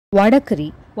Vada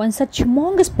curry, one such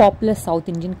humongous popular South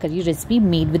Indian curry recipe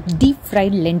made with deep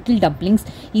fried lentil dumplings.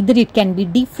 Either it can be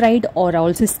deep fried or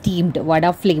also steamed,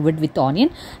 vada flavored with onion.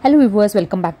 Hello viewers,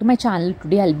 welcome back to my channel.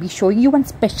 Today I'll be showing you one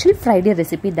special Friday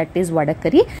recipe, that is vada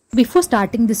curry. Before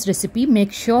starting this recipe,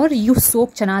 make sure you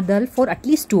soak chana dal for at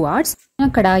least 2 hours. In a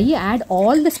kadai, add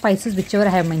all the spices whichever I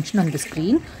have mentioned on the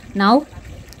screen. Now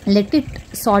let it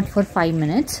salt for 5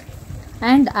 minutes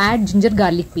and add ginger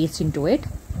garlic paste into it.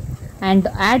 And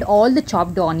add all the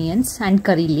chopped onions and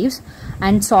curry leaves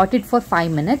and saute it for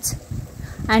 5 minutes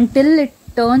until it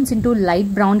turns into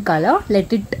light brown color.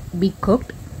 Let it be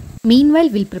cooked.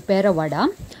 Meanwhile, we'll prepare a vada.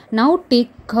 Now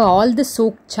take all the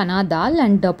soaked chana dal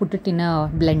and put it in a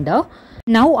blender.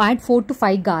 Now add 4 to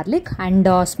 5 garlic and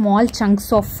small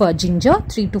chunks of ginger,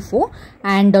 3 to 4,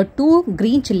 and 2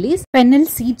 green chilies, fennel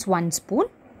seeds 1 spoon.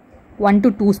 1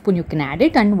 to 2 spoon you can add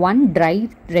it, and 1 dry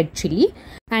red chili,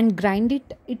 and grind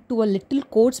it to a little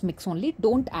coarse mix only.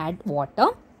 Don't add water,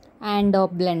 and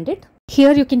blend it.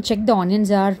 Here you can check the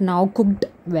onions are now cooked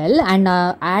well, and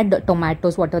add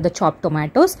tomatoes, what are the chopped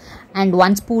tomatoes, and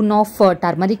 1 spoon of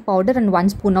turmeric powder and 1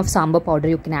 spoon of sambar powder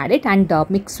you can add it, and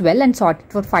mix well and saute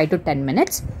it for 5 to 10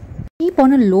 minutes. Keep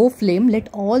on a low flame, let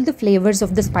all the flavors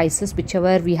of the spices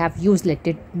whichever we have used, let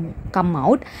it come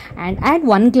out, and add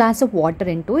 1 glass of water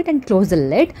into it and close the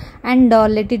lid and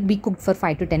let it be cooked for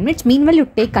 5 to 10 minutes. Meanwhile, you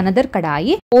take another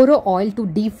kadai, pour oil to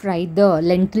deep fry the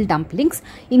lentil dumplings.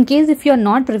 In case if you are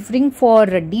not preferring for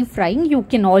deep frying, you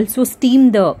can also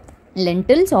steam the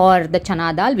lentils or the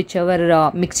chana dal,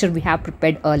 whichever mixture we have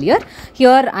prepared earlier.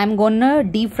 Here I'm gonna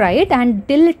deep fry it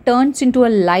until it turns into a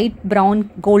light brown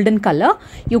golden color.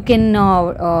 You can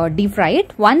deep fry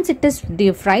it. Once it is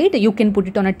deep fried, you can put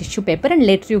it on a tissue paper and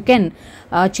later you can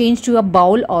change to a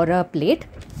bowl or a plate.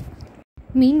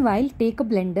 Meanwhile, take a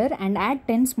blender and add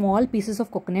 10 small pieces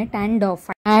of coconut and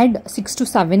add 6 to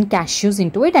 7 cashews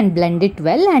into it and blend it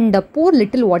well, and pour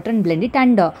little water and blend it,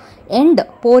 and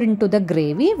pour into the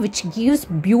gravy, which gives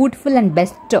beautiful and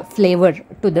best flavor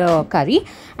to the curry.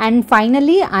 And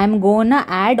finally, I am gonna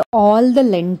add all the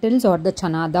lentils or the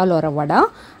chana dal or a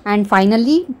vada, and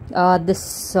finally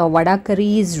this vada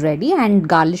curry is ready, and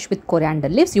garnish with coriander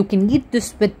leaves. You can eat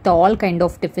this with all kind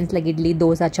of tiffins like idli,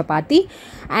 dosa, chapati,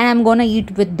 and I'm gonna eat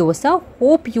with dosa.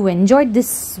 Hope you enjoyed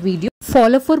this video.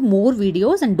 Follow for more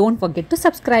videos and don't forget to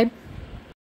subscribe.